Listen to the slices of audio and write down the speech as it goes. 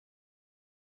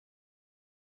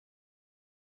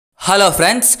Hello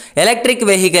friends, electric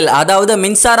vehicle அதாவது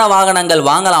மின்சார வாகனங்கள்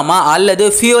வாங்கலாமா அல்லது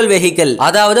ஃபியூல் வெஹிக்கிள்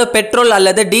அதாவது பெட்ரோல்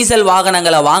அல்லது டீசல்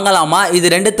வாகனங்களை வாங்கலாமா? இது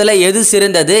ரெண்டுத்துல எது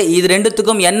சிறந்தது? இது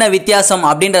ரெண்டுத்துக்கும் என்ன வித்தியாசம்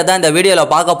அப்படின்றத இந்த வீடியோல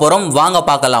பார்க்க போறோம். வாங்க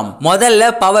பார்க்கலாம். முதல்ல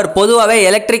பவர். பொதுவாகவே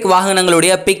எலக்ட்ரிக்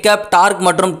வாகனங்களுடைய பிக்கப், டார்க்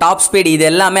மற்றும் டாப் ஸ்பீட் இது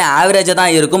எல்லாமே ஆவரேஜா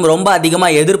தான் இருக்கும். ரொம்ப அதிகமா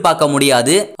எதிர்பார்க்க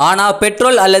முடியாது. ஆனா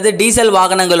பெட்ரோல் அல்லது டீசல்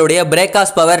வாகனங்களுடைய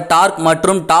பிரேக்காஸ் பவர், டார்க்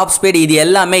மற்றும் டாப் ஸ்பீட் இது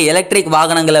எல்லாமே எலக்ட்ரிக்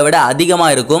வாகனங்களை விட அதிகமா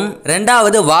இருக்கும்.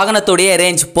 ரெண்டாவது வாகனத்துடைய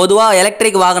ரேஞ்ச். பொதுவா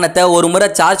எலக்ட்ரிக் வாகனத்தை ஒரு முறை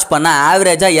சார்ஜ் பண்ண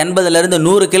ஆவரேஜா 80 ல இருந்து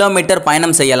 100 கிலோமீட்டர்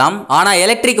பயணம் செய்யலாம். ஆனா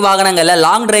எலக்ட்ரிக் வாகனங்கள்ல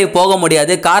லாங் டிரைவ் போக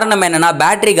முடியாது. காரணம் என்னன்னா,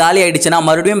 பேட்டரி காலி ஆயிடுச்சுன்னா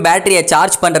மறுபடியும் பேட்டரியை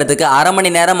சார்ஜ் பண்றதுக்கு அரை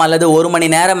மணி நேரம் அல்லது 1 மணி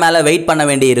நேரம் மேல வெயிட் பண்ண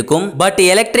வேண்டி இருக்கும். பட்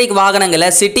எலக்ட்ரிக் வாகனங்களை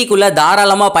சிட்டிக்குள்ள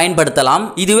தாராளமா பயன்படுத்தலாம்.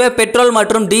 இதுவே பெட்ரோல்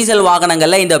மற்றும் டீசல்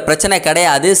வாகனங்கள்ல இந்த பிரச்சனை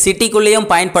கிடையாது. சிட்டிக்குள்ளேயும்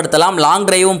பயன்படுத்தலாம், லாங்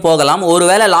டிரைவும் போகலாம்.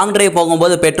 ஒருவேளை லாங் டிரைவ்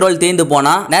போகும்போது பெட்ரோல் தீர்ந்து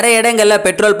போனா நிறைய இடங்கள்ல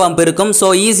பெட்ரோல் பம்ப் இருக்கும். சோ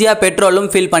ஈஸியா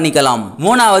பெட்ரோலும் ஃபில் பண்ணிக்கலாம்.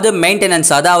 மூணாவது மெயின்டெனன்ஸ்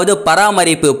அதாவது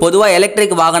பராமரிப்பு. பொதுவா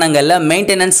எலக்ட்ரிக் வாகனங்கள்ல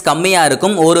மெயின்டெனன்ஸ் கம்மியா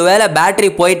இருக்கும். ஒருவேளை பேட்டரி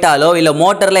போயிட்டாலோ இல்ல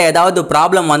மோட்டர்ல ஏதாவது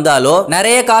ப்ராப்ளம் வந்தாலோ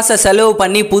நிறைய காசை செலவு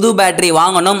பண்ணி புது பேட்டரி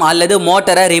வாங்கணும் அல்லது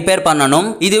மோட்டரை ரிப்பேர் பண்ணணும்.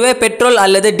 இதுவே பெட்ரோல்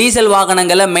அல்லது டீசல்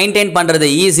வாகனங்களை மெயின்டைன் பண்றது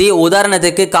ஈஸி.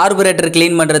 உதாரணத்துக்கு கார்பரேட்டர்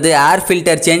கிளீன் பண்றது, ஏர்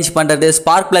ஃபில்டர் சேஞ்ச் பண்றது,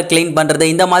 ஸ்பார்க் பிளக் கிளீன் பண்றது,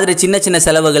 இந்த மாதிரி சின்ன சின்ன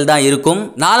செலவுகள் தான் இருக்கும்.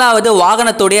 நாலாவது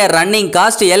வாகனத்துடைய ரன்னிங்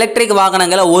காஸ்ட். எலக்ட்ரிக்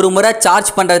வாகனங்களை ஒரு முறை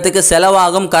சார்ஜ் பண்றதுக்கு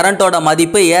செலவாகும் கரண்டோட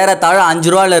மதிப்பு ஏறத்தாழ 5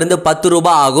 ரூபாயில இருந்து 10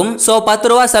 ரூபாய் ஆகும். சோ 10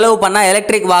 ரூபாய் செலவு பண்ணா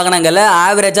எலக்ட்ரிக் வாகனங்களை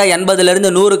ஆவரேஜா 80 ல இருந்து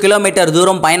 100 கிலோமீட்டர்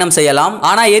தூரம் பயணம் செய்யலாம்.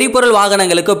 ஆனா எரிபொருள்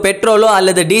வாகனங்களுக்கு பெட்ரோலோ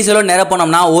அல்லது டீசலோ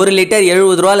நிரப்பணும்னா 1 லிட்டர்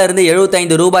 70 ரூபாயில இருந்து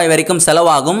 75 ரூபாய் வரைக்கும்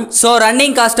செலவாகும். சோ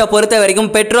ரன்னிங் காஸ்ட்டை பொறுத்த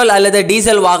வரைக்கும் பெட்ரோல் அல்லது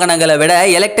டீசல் வாகனங்களை விட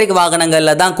எலக்ட்ரிக்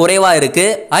வாகனங்கள்ல தான் குறைவா இருக்கு.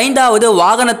 ஐந்தாவது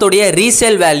வாகனத்துடைய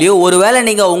ரீசேல் வேல்யூ. ஒருவேளை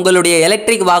நீங்க உங்களுடைய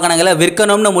எலக்ட்ரிக் வாகனங்களை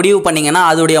விற்கணும்னு முடிவு பண்ணீங்கன்னா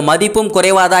அதோடைய மதிப்பும்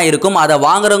குறைவா தான் இருக்கும். அதை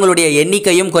வாங்குறவங்களுடைய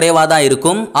எண்ணிக்கையும் குறைவா தான்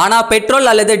இருக்கும். ஆனா பெட்ரோல்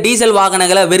அல்லது டீசல்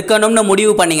வாகனங்களை விற்கணும்னு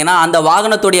முடிவு பண்ணீங்கன்னா அந்த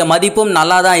வாகனத்துடைய மதிப்பும்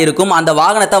நல்லா தான் இருக்கும். அந்த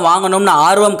வாகனத்தை வாங்கணும்னு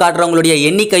ஆர்வம் காட்டுறவங்களுடைய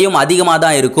எண்ணிக்கையும் அதிகமா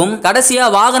தான் இருக்கும். கடைசியா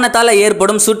வாகனத்தால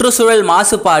ஏற்படும் சுற்றுச்சூழல்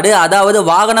மாசுபாடு அதாவது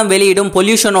வாகனம் வெளியிடும்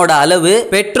பொல்யூஷனோட அளவு.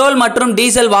 பெட்ரோல் மற்றும்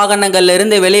டீசல் வாகனங்கள்ல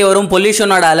இருந்து வெளிவரும்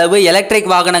பொல்யூஷனோட அளவு எலக்ட்ரிக்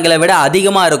வாகனங்களை விட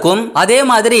அதிகமா இருக்கும். அதே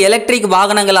மாதிரி எலக்ட்ரிக்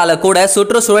வாகனங்களால கூட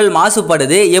சுற்றுச்சூழல்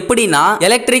மாசுபடுது. எப்படின்னா,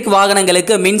 எலக்ட்ரிக்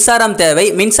வாகனங்களுக்கு மின்சாரம் தேவை.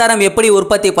 மின்சாரம் எப்படி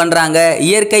உற்பத்தி பண்றாங்க?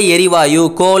 இயற்கை எரிவாயு,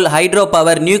 கோல், ஹைட்ரோ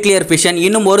பவர், நியூக்ளியர் ஃபிஷன்,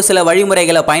 இன்னும் ஒரு சில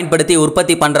வழிமுறைகளை பயன்படுத்தி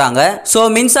உற்பத்தி பண்றாங்க. சோ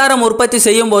மின்சாரம் உற்பத்தி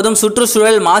செய்யும் போதும்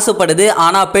சுற்றுச்சூழல் மாசுபடுது.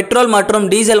 ஆனா பெட்ரோல் மற்றும்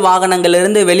டீசல்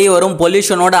வாகனங்களிலிருந்து வெளிவரும்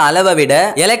பொல்யூஷனோட அளவை விட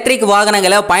எலக்ட்ரிக்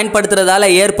வாகனங்களை பயன்படுத்துறதால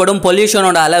ஏற்படும்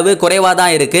பொல்யூஷனோட அளவு குறைவா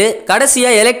தான் இருக்கு.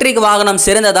 கடைசியா எலக்ட்ரிக் வாகனம்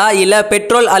சிறந்ததா இல்ல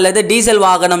பெட்ரோல் அல்லது டீசல்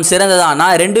வாகனம் சிறந்ததானா?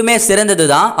 ரெண்டுமே சிறந்தது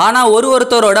தான். ஆனா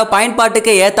ஒருத்தரோட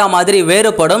பயன்பாட்டுக்கு ஏத்த மாதிரி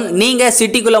வேறுபடும். நீங்க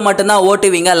சிட்டிக்குள்ள மட்டும் தான்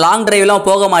ஓட்டுவீங்க, லாங் டிரைவ்லாம்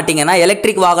போக மாட்டீங்கன்னா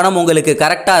எலக்ட்ரிக் வாகனம் உங்களுக்கு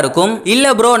கரெக்டா இருக்கும். இல்ல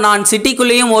ப்ரோ, நான்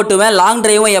சிட்டிக்குள்ளேயும் ஓட்டுவேன், லாங்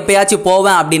டிரைவும் எப்பயாச்சும்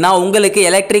போவேன் அப்படின்னா உங்களுக்கு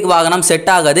எலக்ட்ரிக் வாகனம்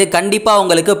செட் ஆகாது. கண்டிப்பா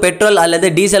உங்களுக்கு பெட்ரோல் அல்லது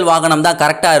டீசல் வாகனம் தான்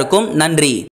கரெக்டா இருக்கும். நன்றி.